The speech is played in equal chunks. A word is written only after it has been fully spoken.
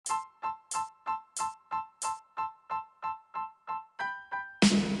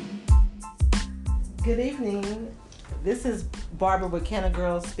Good evening. This is Barbara with Can a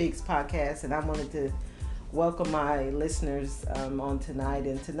Girl Speaks podcast, and I wanted to welcome my listeners on tonight.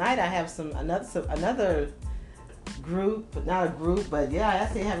 And tonight I have another group, but not a group, but yeah, I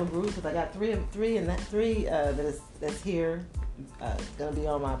actually have a group because I got three that's here. Gonna be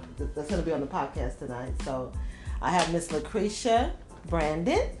on that's gonna be on the podcast tonight. So I have Miss Lucretia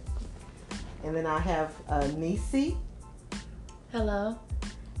Brandon, and then I have Nisi. Hello.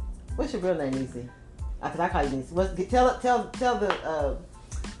 What's your real name, Nisi? Because I call you Nisi. Tell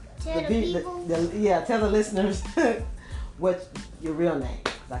the listeners what your real name.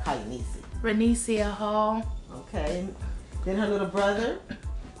 Because I call you Nisi. Renicia Hall. Okay. Then her little brother.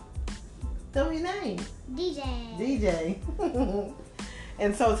 Tell me your name. DJ.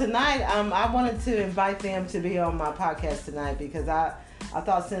 And so tonight, I wanted to invite them to be on my podcast tonight because I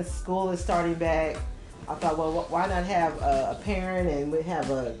thought since school is starting back, I thought, well, why not have a parent, and we have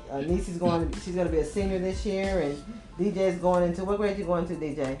a niece she's going to be a senior this year, and DJ's going into, what grade you going to,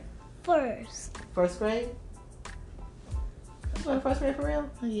 DJ? First grade? You going to first grade for real?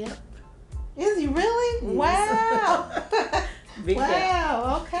 Yep. Is he really? Yes. Wow.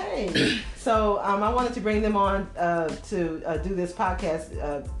 Wow. Okay. So I wanted to bring them on to do this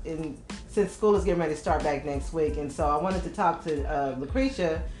podcast since school is getting ready to start back next week, and so I wanted to talk to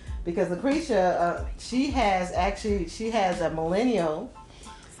Lucretia. Because Lucretia, she has a millennial,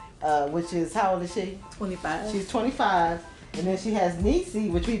 which is, how old is she? 25. She's 25. And then she has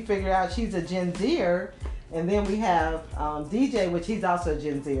Nisi, which we figured out she's a Gen Zer. And then we have DJ, which he's also a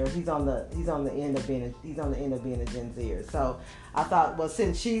Gen Zer. He's on the end of being a Gen Zer. So I thought, well,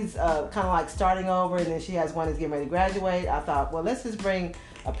 since she's kind of like starting over, and then she has one that's getting ready to graduate, I thought, well, let's just bring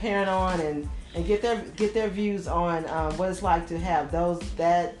a parent on and get their views on what it's like to have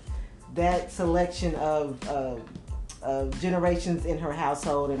that selection of generations in her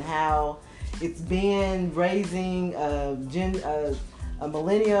household, and how it's been raising a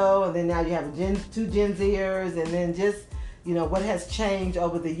millennial, and then now you have two Gen Zers, and then just, what has changed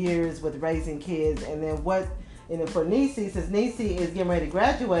over the years with raising kids, and then for Nisi, since Nisi is getting ready to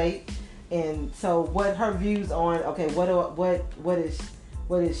graduate, and so what her views on, okay, what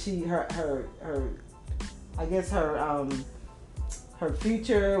is she, her I guess her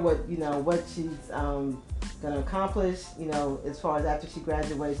future, what she's gonna accomplish, as far as after she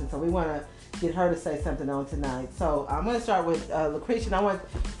graduates. And so we want to get her to say something on tonight. So I'm going to start with Lucretia. And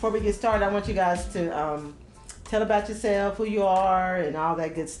before we get started, I want you guys to tell about yourself, who you are, and all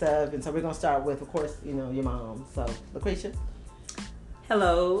that good stuff. And so we're going to start with, of course, your mom. So Lucretia.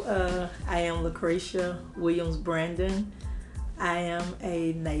 Hello, I am Lucretia Williams Brandon. I am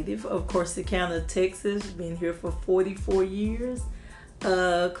a native of Corsicana, Texas. Been here for 44 years.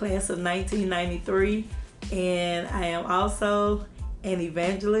 Class of 1993, and I am also an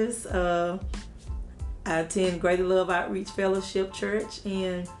evangelist. I attend Greater Love Outreach Fellowship Church,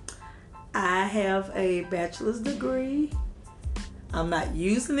 and I have a bachelor's degree. I'm not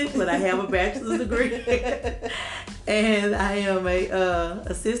using it, but I have a bachelor's degree. And I am a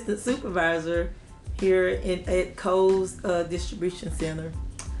assistant supervisor here at Kohl's Distribution Center.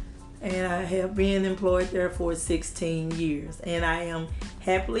 And I have been employed there for 16 years. And I am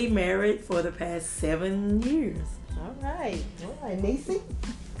happily married for the past 7 years. All right. Nisi?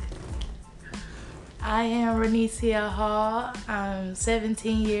 I am Renicia Hall. I'm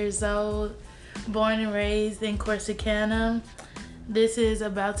 17 years old, born and raised in Corsicana. This is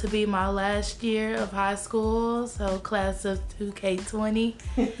about to be my last year of high school, so class of 2K20.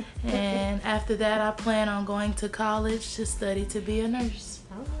 And after that, I plan on going to college to study to be a nurse.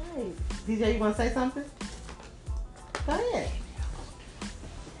 All right. DJ, you want to say something? Go ahead.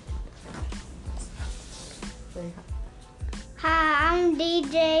 Say hi. Hi, I'm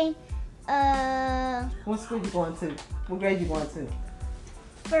DJ. What school you going to? What grade you going to?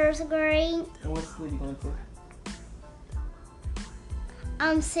 First grade. And what school you going to?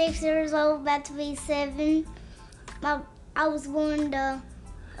 I'm 6 years old, about to be 7. I was going to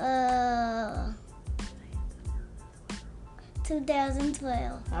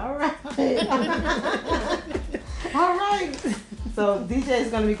 2012. All right. All right. So DJ is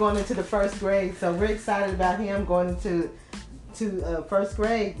going to be going into the first grade. So we're excited about him going into first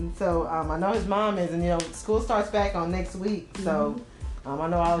grade. And so I know his mom is, and school starts back on next week. So I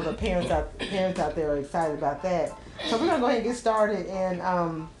know all of the parents out there are excited about that. So we're going to go ahead and get started. And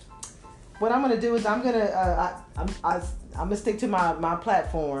what I'm going to do is I'm going to stick to my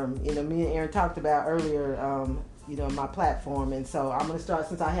platform. Me and Aaron talked about earlier. My platform, and so I'm going to start,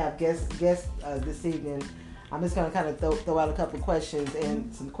 since I have guests this evening. I'm just going to kind of throw out a couple of questions,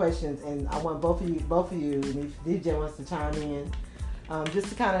 and I want both of you, and if DJ wants to chime in, just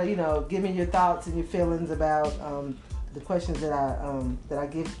to kind of, you know, give me your thoughts and your feelings about the questions that I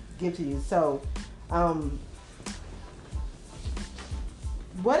give to you. So,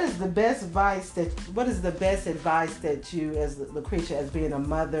 what is the best advice that you, as Lucretia, as being a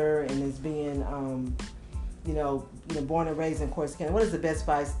mother and as being born and raised in Corsicana, what is the best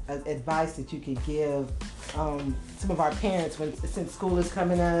advice that you could give some of our parents since school is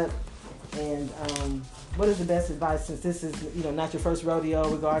coming up? And what is the best advice, since this is, you know, not your first rodeo,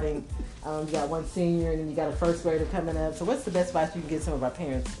 regarding you got one senior and then you got a first grader coming up? So what's the best advice you can give some of our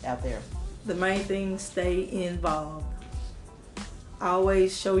parents out there? The main thing, stay involved.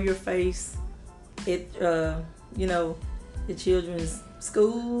 Always show your face at the children's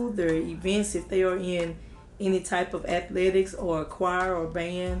school, their events, if they are in any type of athletics or choir or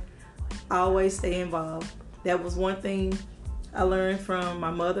band. Always stay involved. That was one thing I learned from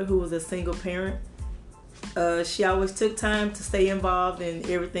my mother, who was a single parent. She always took time to stay involved in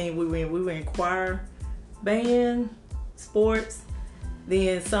everything we were in. We were in choir, band, sports.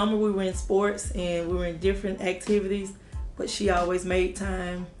 Then summer we were in sports and we were in different activities, but she always made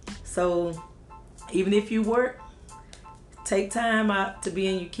time. So even if you work, take time out to be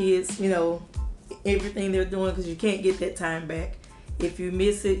in your kids, you know, everything they're doing, because you can't get that time back. If you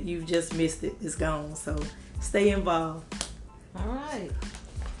miss it, you just missed it. It's gone. So stay involved. All right.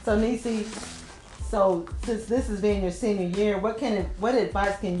 So Nisi, so since this is being your senior year, what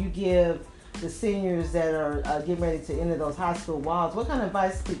advice can you give the seniors that are getting ready to enter those high school walls? What kind of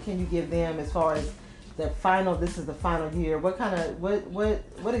advice can you give them as far as this is the final year? What kind of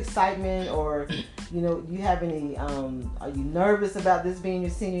what excitement, or you know, do you have any? Are you nervous about this being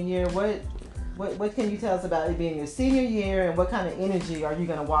your senior year? What can you tell us about it being your senior year, and what kind of energy are you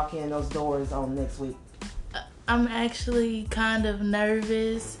going to walk in those doors on next week? I'm actually kind of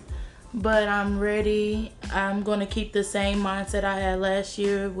nervous, but I'm ready. I'm going to keep the same mindset I had last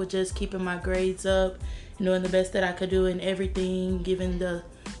year, with just keeping my grades up and doing the best that I could do in everything, giving the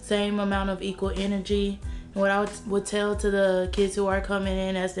same amount of equal energy. And what I would tell to the kids who are coming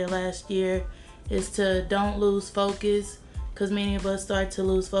in as their last year is to don't lose focus, because many of us start to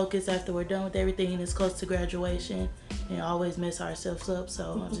lose focus after we're done with everything and it's close to graduation, and always mess ourselves up.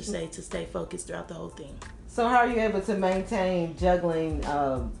 So I'll just say to stay focused throughout the whole thing. So how are you able to maintain juggling?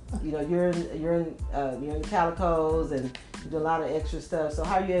 You know, you're in Calicos and you do a lot of extra stuff. So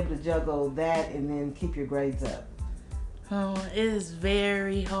how are you able to juggle that and then keep your grades up? It is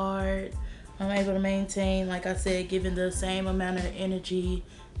very hard. I'm able to maintain, like I said, giving the same amount of energy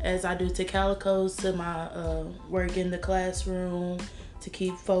as I do to Calicos, to my work in the classroom, to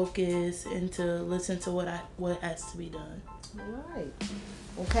keep focus and to listen to what has to be done. All right.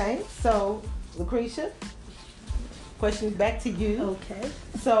 Okay. So Lucretia, question back to you. Okay.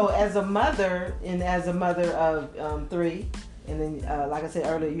 So as a mother of 3, and then like I said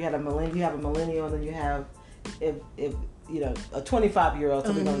earlier, you have a millennial, and then you have if you know, a 25-year-old.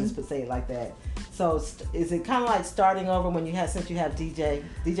 So we're gonna just say it like that. So is it kind of like starting over since you have DJ?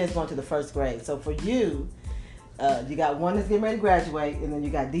 DJ's going to the first grade. So for you, you got one that's getting ready to graduate, and then you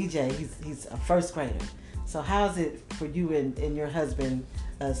got DJ. He's a first grader. So how's it for you and your husband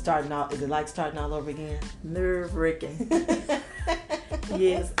starting out? Is it like starting all over again? Nerve-wracking.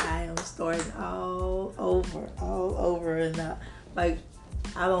 Yes, I am starting all over, and like,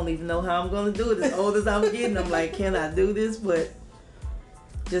 I don't even know how I'm gonna do it. As old as I'm getting, I'm like, can I do this? But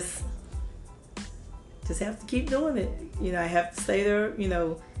just have to keep doing it. You know, I have to stay there. You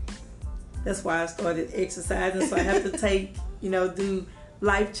know, that's why I started exercising. So I have to do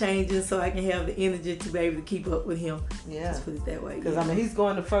life changing, so I can have the energy to be able to keep up with him. Yeah. Let's put it that way. Because I mean, he's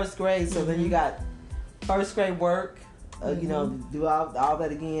going to first grade, so then you got first grade work. You know, do all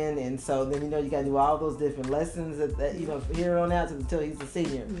that again, and so then you got to do all those different lessons that here on out until he's a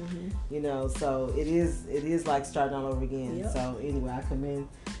senior. You know, so it is like starting all over again. Yep. So anyway, I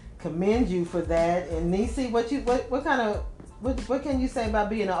commend you for that. And Nisi, what can you say about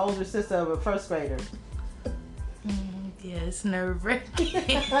being an older sister of a first grader? Yeah, it's nerve-wracking.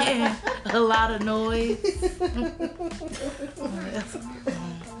 A lot of noise.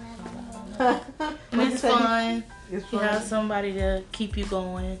 It's fun. You have somebody to keep you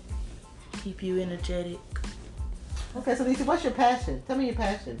going, keep you energetic. Okay, so Nisi, what's your passion? Tell me your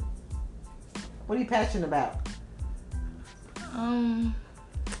passion. What are you passionate about? I'm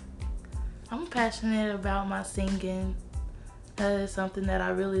passionate about my singing. That is something that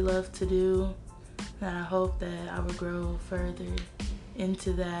I really love to do, and I hope that I will grow further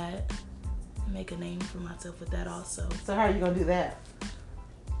into that and make a name for myself with that also. So how are you gonna do that?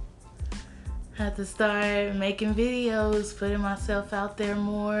 I have to start making videos, putting myself out there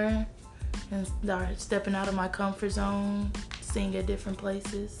more, and start stepping out of my comfort zone, sing at different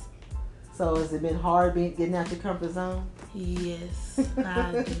places. So has it been hard getting out your comfort zone? Yes,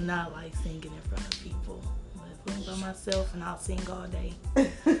 I do not like singing in front of people. But if I'm by myself, and I'll sing all day.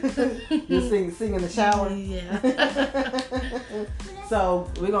 You sing in the shower? Yeah.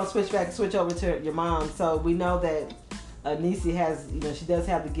 So we're gonna switch over to your mom. So we know that Niecy has, she does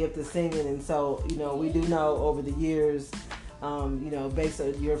have the gift of singing, and so we do know over the years, based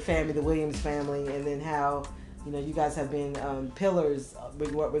on your family, the Williams family, and then how you guys have been pillars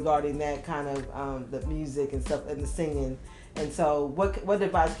regarding that kind of the music and stuff and the singing. And so, what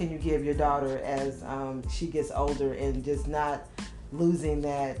advice can you give your daughter as she gets older and just not losing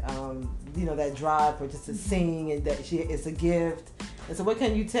that that drive for just to sing, and that it's a gift? And so, what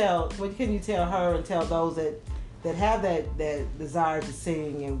can you tell her and tell those that have that desire to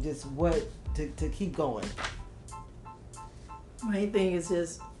sing and just what to keep going? Main thing is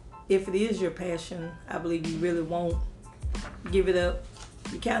just, if it is your passion, I believe you really won't give it up.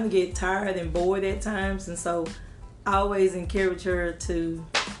 You kind of get tired and bored at times, and so I always encourage her to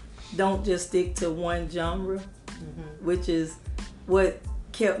don't just stick to one genre, which is what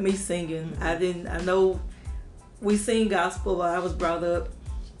kept me singing. I know we sing gospel, I was brought up,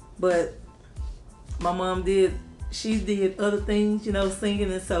 but my mom she did other things,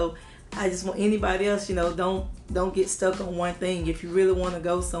 singing, and so I just want anybody else, don't get stuck on one thing. If you really want to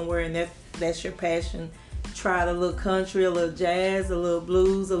go somewhere and that's your passion, try a little country, a little jazz, a little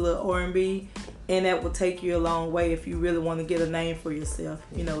blues, a little R&B, and that will take you a long way if you really want to get a name for yourself,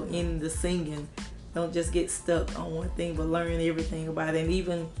 in the singing. Don't just get stuck on one thing, but learn everything about it. And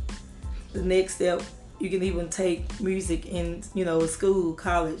even the next step, you can even take music in, school,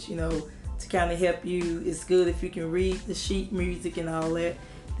 college, to kind of help you. It's good if you can read the sheet music and all that.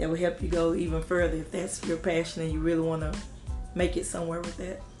 That will help you go even further if that's your passion and you really want to make it somewhere with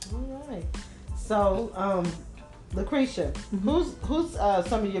that. All right. So, Lucretia, who's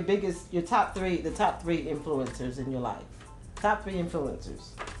some of your top three influencers in your life? Top three influencers.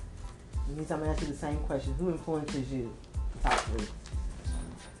 It means I'm gonna ask you the same question. Who influences you? Top three.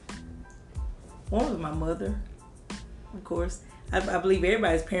 One was my mother, of course. I believe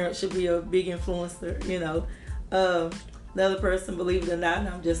everybody's parents should be a big influencer, Another person, believe it or not, and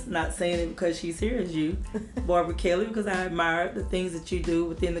I'm just not saying it because she's here, is you, Barbara Kelly, because I admire the things that you do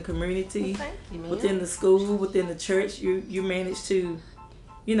within the community, within the school, within the church. You manage to,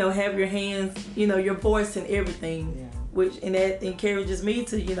 have your hands, your voice in everything, and that encourages me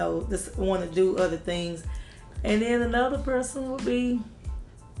to, just want to do other things. And then another person would be,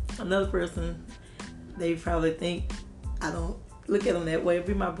 they probably think I don't look at him that way, it'd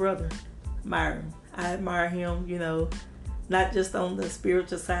be my brother, Myron. I admire him, not just on the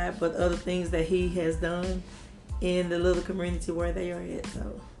spiritual side, but other things that he has done in the little community where they are at.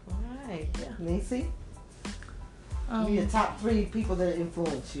 So, all right, Niecy, your top three people that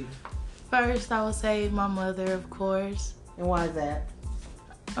influence you. First, I would say my mother, of course. And why is that?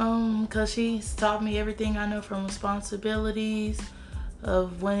 Cause she's taught me everything I know, from responsibilities,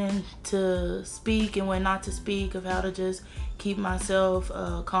 of when to speak and when not to speak, of how to just keep myself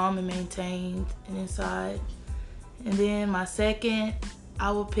calm and maintained and inside. And then my second,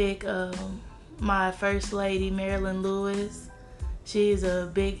 I will pick my First Lady, Marilyn Lewis. She is a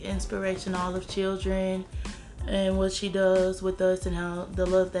big inspiration to all of children, and what she does with us and how the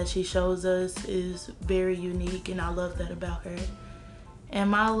love that she shows us is very unique, and I love that about her. And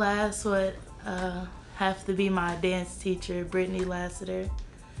my last would have to be my dance teacher, Brittany Lassiter,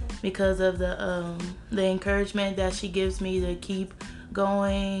 because of the encouragement that she gives me to keep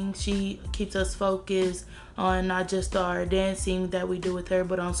going. She keeps us focused on not just our dancing that we do with her,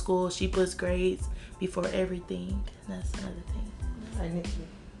 but on school. She puts grades before everything. That's another thing. All right,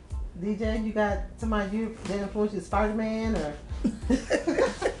 DJ, you got somebody that influences you, Spider-Man, or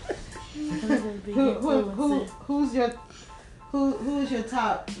who's your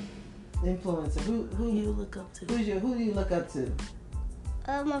top influencer? Who you look up to? Who do you look up to?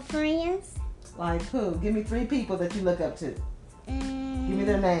 My friends. Like who? Give me three people that you look up to. Give me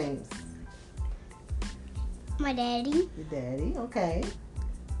their names. My daddy. Your daddy, okay.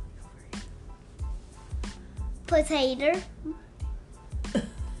 Potato.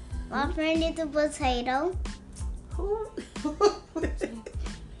 My friend is a potato. Who?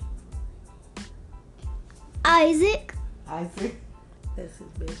 Isaac. Isaac. That's his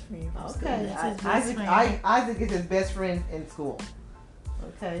best friend from school. Okay. That's his best Isaac. friend. Isaac is his best friend in school.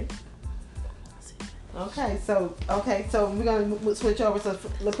 Okay. So we're gonna switch over to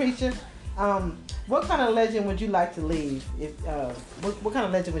Lucretia. What kind of legend would you like to leave? What kind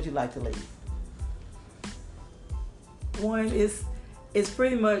of legend would you like to leave? One is, it's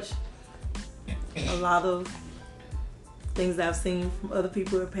pretty much a lot of things I've seen from other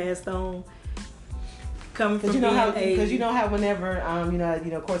people who have passed on. Coming from Because being you know how whenever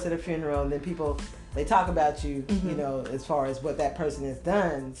of course at a funeral, and then people they talk about you, as far as what that person has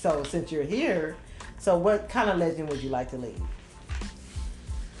done. So since you're here, so what kind of legend would you like to leave?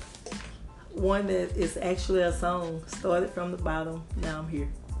 one that is actually a song. Started from the bottom, now I'm here.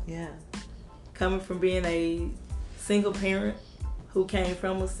 Yeah. Coming from being a single parent who came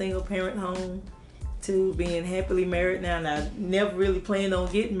from a single parent home to being happily married now, and I never really planned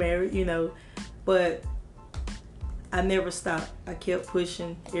on getting married, but I never stopped. I kept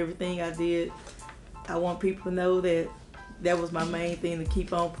pushing everything I did. I want people to know that was my main thing, to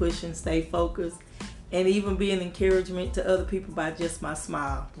keep on pushing, stay focused, and even be an encouragement to other people by just my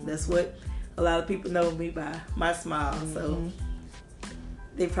smile. That's what a lot of people know me by, my smile. So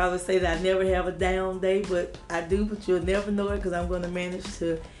they probably say that I never have a down day, but I do, but you'll never know it because I'm going to manage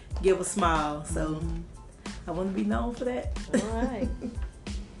to give a smile. So I want to be known for that. All right.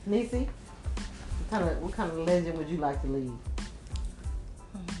 Niecy, what kind of legend would you like to leave?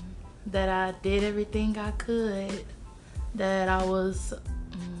 That I did everything I could. That I was,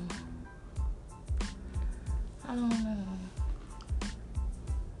 I don't know.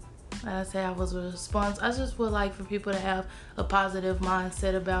 I say I was responsible. I just would like for people to have a positive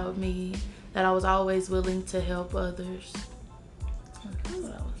mindset about me. That I was always willing to help others. That's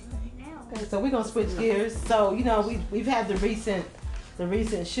what I was saying. Okay, so we're gonna switch gears. So we've had the recent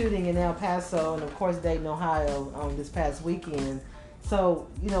shooting in El Paso and of course Dayton, Ohio, this past weekend. So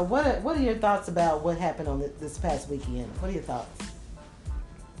what are your thoughts about what happened on this past weekend? What are your thoughts?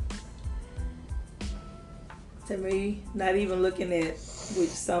 To me, not even looking at which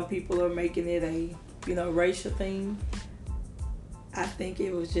some people are making it a racial thing. I think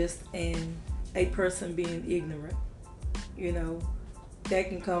it was just a person being ignorant. That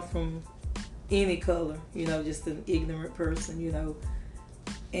can come from any color. Just an ignorant person.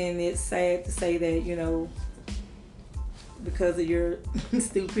 And it's sad to say that because of your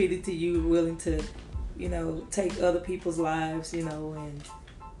stupidity, you're willing to take other people's lives. And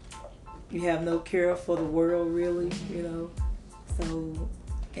you have no care for the world, really. So,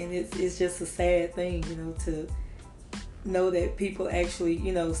 and it's just a sad thing, to know that people actually,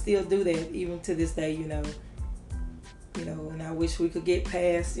 still do that even to this day, and I wish we could get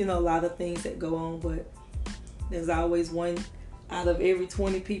past, a lot of things that go on, but there's always one out of every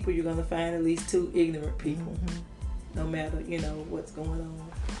 20 people, you're going to find at least 2 ignorant people, no matter, what's going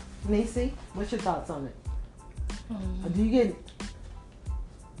on. Niecy, what's your thoughts on it? Do you get,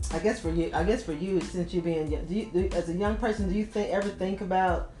 I guess for you, since you're being, as a young person, do you ever think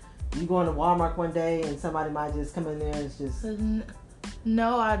about you going to Walmart one day and somebody might just come in there and just...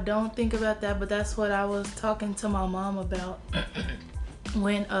 No, I don't think about that, but that's what I was talking to my mom about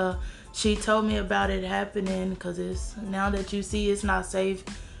when she told me about it happening, because it's now that you see it's not safe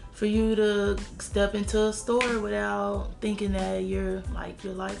for you to step into a store without thinking that your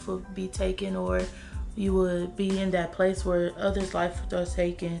life will be taken, or you would be in that place where others' life are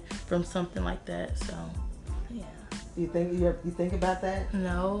taken from something like that. So, yeah. You think about that?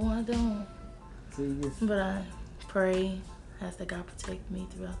 No, I don't. So you just... But I pray, ask that God protect me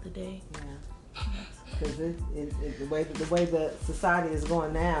throughout the day. Yeah. Because the way the society is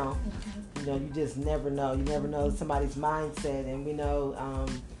going now, you just never know. You never know somebody's mindset, and we know,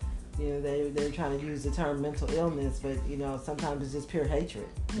 they're trying to use the term mental illness, but sometimes it's just pure hatred.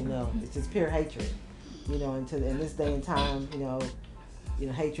 It's just pure hatred. In this day and time,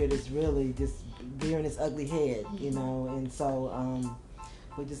 hatred is really just rearing its ugly head. And so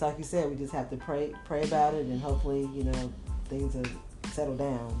we just, like you said, we just have to pray about it, and hopefully, things will settle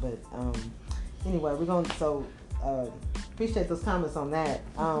down. But anyway, we're going to appreciate those comments on that.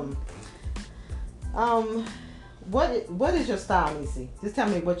 What is your style, Niecy? Just tell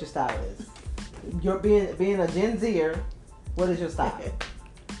me what your style is. You're being a Gen Zer. What is your style?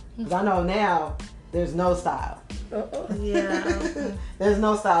 Because I know now there's no style. Yeah. There's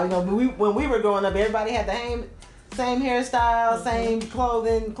no style. When we were growing up, everybody had the same hairstyle, same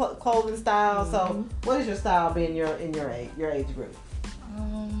clothing style. So, what is your style being in your age group?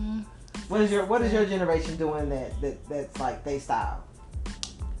 What is your generation doing that's like they style?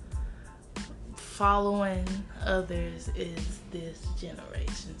 Following others is this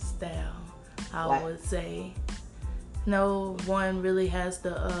generation's style. I would say no one really has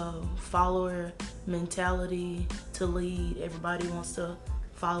the follower mentality to lead. Everybody wants to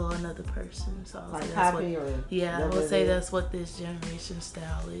follow another person. So I would say that's what this generation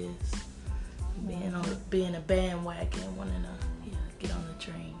style is. Being a bandwagon, wanting to get on the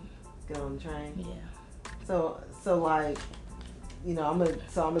train. Get on the train. Yeah. So like, I'm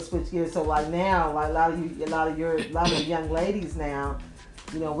gonna switch gears. So like now, like a lot of the young ladies now,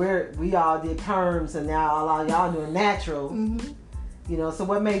 we all did perms, and now a lot of y'all doing natural. Mm-hmm. So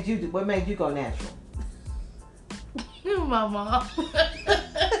what made you go natural? My mom.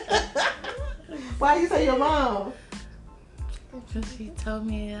 Why you say your mom? Because she told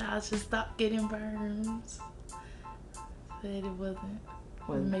me I should stop getting perms. Said it would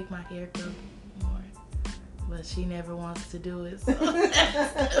make my hair grow more. But she never wants to do it, so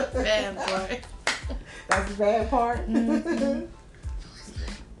that's the bad part. That's the bad part? Mm-hmm.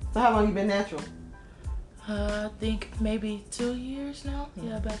 So how long you been natural? I think maybe 2 years now.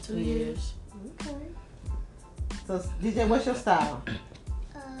 Yeah, about 2 years. Okay. So DJ, what's your style?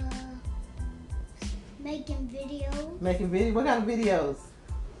 Making videos. Making videos? What kind of videos?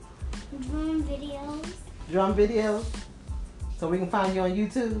 Drum videos. Drum videos? So we can find you on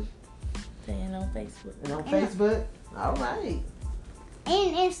YouTube? And on Facebook. And on Facebook? All right.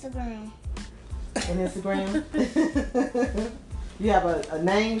 And Instagram. And Instagram? You have a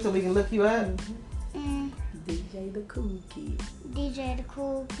name so we can look you up? DJ the Cool Kid. DJ the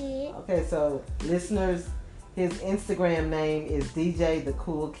Cool Kid. Okay, so listeners, his Instagram name is DJ the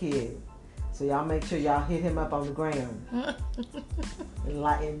Cool Kid. So y'all make sure y'all hit him up on the gram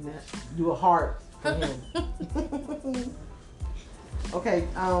and do a heart for him. Okay,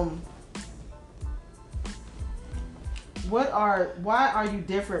 why are you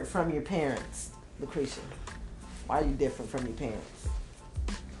different from your parents, Lucretia? Why are you different from your parents?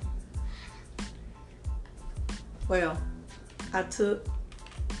 Well, I took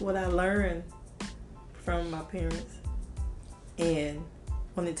what I learned from my parents and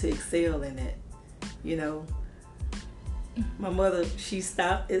wanted to excel in it. My mother, she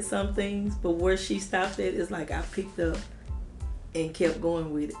stopped at some things, but where she stopped at is like I picked up and kept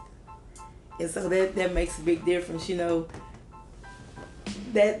going with it. And so that makes a big difference.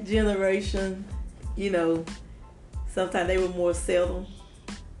 That generation, sometimes they were more settled.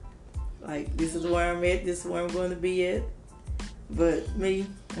 Like, this is where I'm at, this is where I'm going to be at. But me,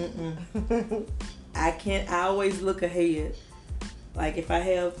 I always look ahead. Like, if I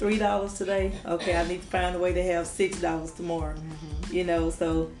have $3 today, okay, I need to find a way to have $6 tomorrow.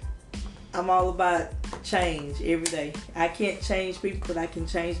 So I'm all about change every day. I can't change people, but I can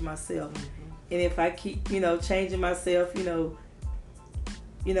change myself. And if I keep, changing myself,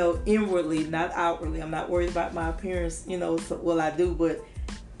 inwardly, not outwardly, I'm not worried about my appearance, I do, but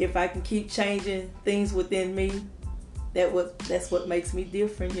if I can keep changing things within me, that's what makes me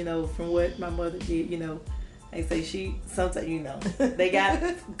different, from what my mother did, They say sometimes, they got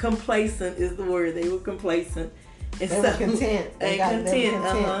complacent is the word. They were complacent. And they were content. They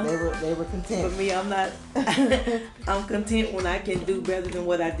were content. For me, I'm not. I'm content when I can do better than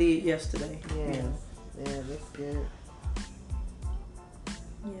what I did yesterday. Yes. Yeah, that's good.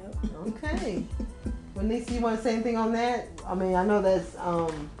 Yep. Okay. Well, Nisa, you want to say anything on that? I mean, I know that's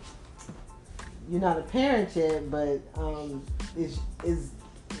you're not a parent yet, but is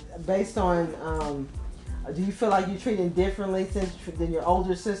based on. Do you feel like you're treated differently than your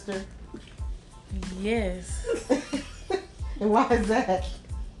older sister? Yes. And why is that?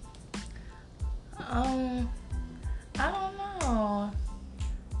 I don't know.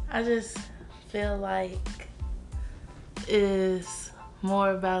 I just feel like it's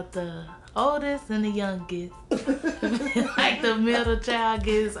more about the oldest and the youngest. Like the middle child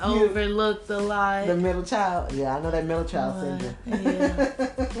gets overlooked a lot. The middle child? Yeah, I know that middle child syndrome. Yeah.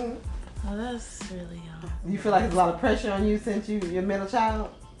 Oh, that's really young. You feel like there's a lot of pressure on you since you're middle child?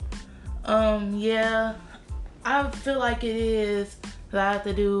 Yeah. I feel like it is that I have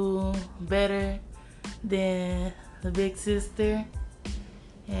to do better than the big sister.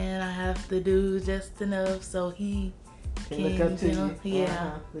 And I have to do just enough so he can look up to you.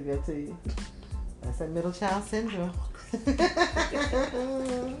 Yeah. Look up to you. That's that middle child syndrome.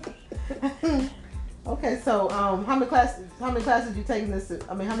 Okay, so how many classes you taking this?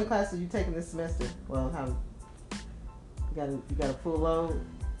 I mean, how many classes you taking this semester? Well, you got a full load?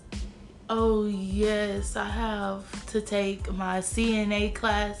 Oh yes, I have to take my CNA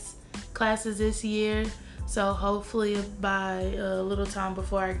classes this year. So hopefully by a little time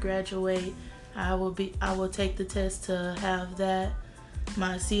before I graduate, I will take the test to have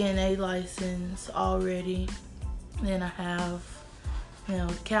my CNA license already. Then I have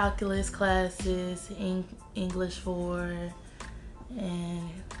calculus classes, English 4, and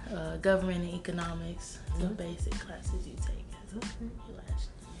government and economics. The basic classes you take as a last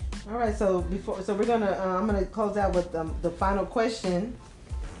year. All right, so we're gonna I'm gonna close out with the final question,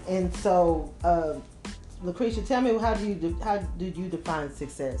 and so Lucretia, tell me how did you define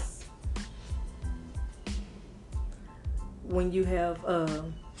success? when you have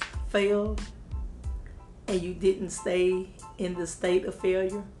failed and you didn't stay in the state of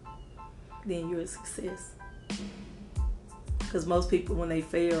failure, then you're a success. Because most people, when they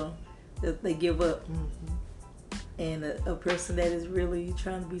fail, they give up. And a person that is really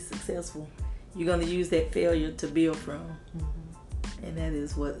trying to be successful, you're going to use that failure to build from. And that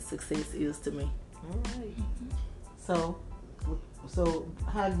is what success is to me. All right. So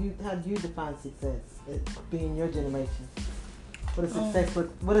how do you define success? It being your generation,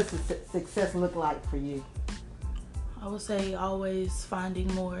 what does success look like for you? I would say always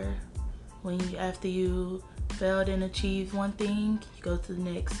finding more. After you failed and achieved one thing, you go to the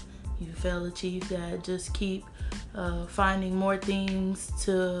next. You fail, achieve that. Just keep finding more things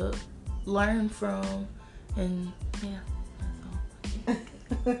to learn from, and yeah,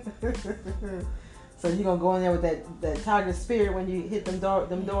 that's all. So you're gonna go in there with that tiger spirit when you hit them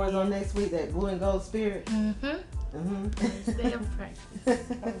doors on next week, that blue and gold spirit. Stay up practice.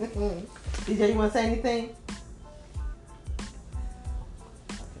 DJ, you wanna say anything?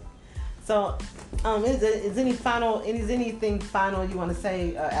 So, is anything final you want to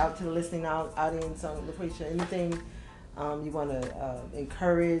say out to the listening audience on Lucretia? Anything you want to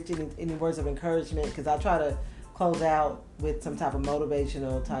encourage? Any words of encouragement? Because I try to close out with some type of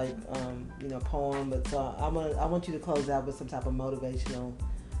motivational type, poem. But so I want you to close out with some type of motivational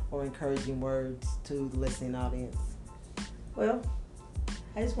or encouraging words to the listening audience. Well,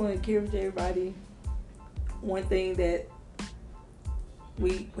 I just want to encourage everybody. One thing that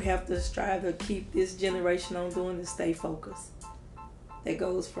we have to strive to keep this generation on doing is stay focused. That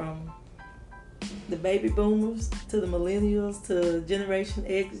goes from the baby boomers to the millennials to Generation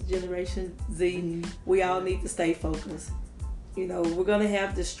X, Generation Z. We all need to stay focused. We're going to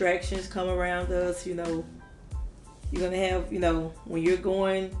have distractions come around us. You're going to have, when you're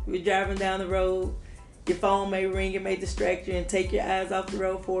driving down the road, your phone may ring, it may distract you, and take your eyes off the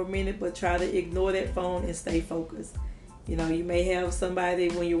road for a minute, but try to ignore that phone and stay focused. You may have somebody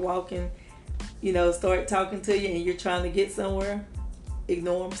when you're walking, start talking to you and you're trying to get somewhere.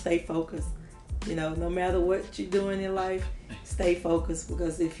 Ignore them, stay focused. No matter what you're doing in life, stay focused,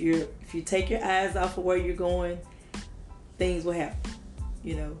 because if you take your eyes off of where you're going, things will happen.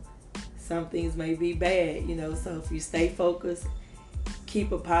 Some things may be bad, so if you stay focused,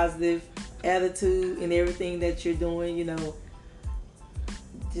 keep a positive attitude in everything that you're doing,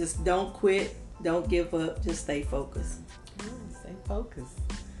 just don't quit, don't give up, just stay focused. Stay focused.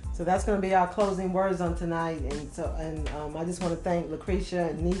 So that's going to be our closing words on tonight, and I just want to thank Lucretia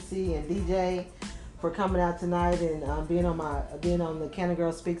and Nisi and DJ for coming out tonight and being on the Cannon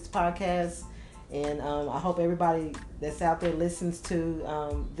Girl Speaks podcast. And I hope everybody that's out there listens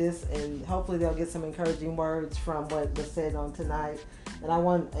to this, and hopefully they'll get some encouraging words from what was said on tonight. And I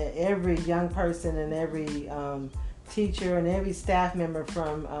want every young person and every teacher and every staff member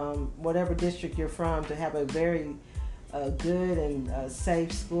from whatever district you're from to have a very good and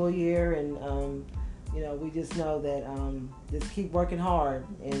safe school year. And we just know that just keep working hard.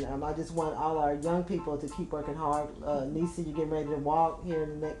 And I just want all our young people to keep working hard. Nisa, you're getting ready to walk here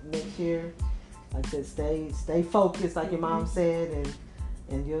next year. Like I said, stay focused, like your mom said,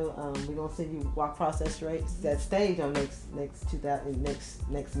 and you'll we're gonna see you walk across that stage on next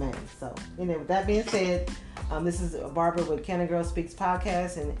May. So anyway, with that being said, this is Barbara with Cannon Girl Speaks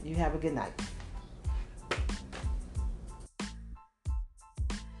podcast, and you have a good night.